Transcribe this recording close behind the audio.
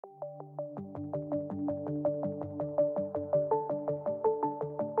Hi,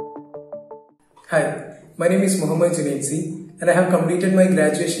 my name is Muhammed Junain and I have completed my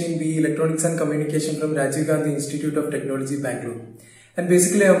graduation in BE Electronics and Communication from Rajiv Gandhi Institute of Technology, Bangalore. And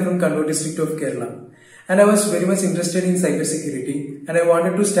basically I am from Kannur district of Kerala. And I was very much interested in cybersecurity and I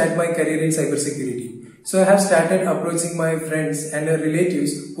wanted to start my career in cybersecurity. So I have started approaching my friends and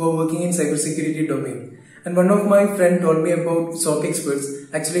relatives who are working in cybersecurity domain. And one of my friends told me about SOC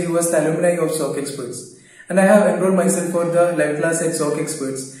Experts. Actually, he was the alumni of SOC Experts. And I have enrolled myself for the live class at SOC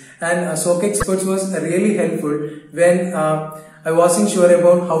Experts. And SOC Experts was really helpful when I wasn't sure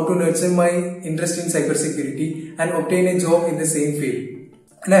about how to nurture my interest in cybersecurity and obtain a job in the same field.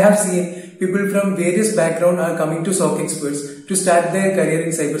 And I have seen people from various backgrounds are coming to SOC Experts to start their career in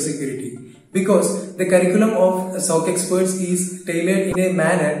cybersecurity. Because the curriculum of SOC Experts is tailored in a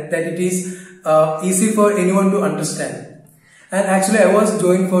manner that it is easy for anyone to understand. And actually I was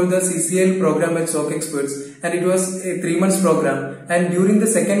joined for the CCL program at SOC Experts and it was a 3 months program, and during the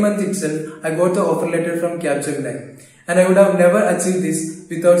second month itself I got the offer letter from Capgemini, and I would have never achieved this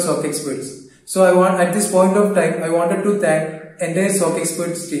without SOC Experts. So at this point of time I wanted to thank entire SOC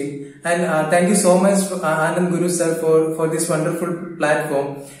Experts team, and thank you so much Anand Guru sir for this wonderful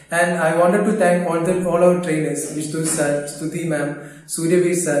platform. And I wanted to thank all our trainers, Vishnu sir, Stuti ma'am,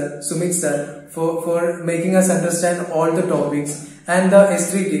 Suryaveer sir, Sumit sir, for making us understand all the topics, and the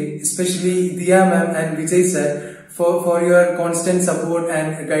S3 team, especially Diya ma'am and Vijay sir, for your constant support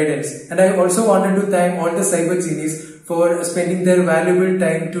and guidance. And I also wanted to thank all the cyber genies for spending their valuable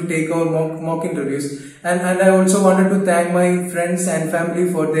time to take our mock interviews. And I also wanted to thank my friends and family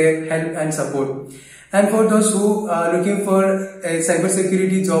for their help and support. And for those who are looking for a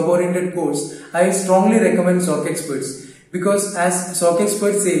cybersecurity job-oriented course, I strongly recommend SOC Experts, because as SOC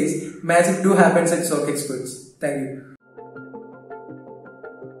Experts says, magic do happens at SOC Experts. Thank you.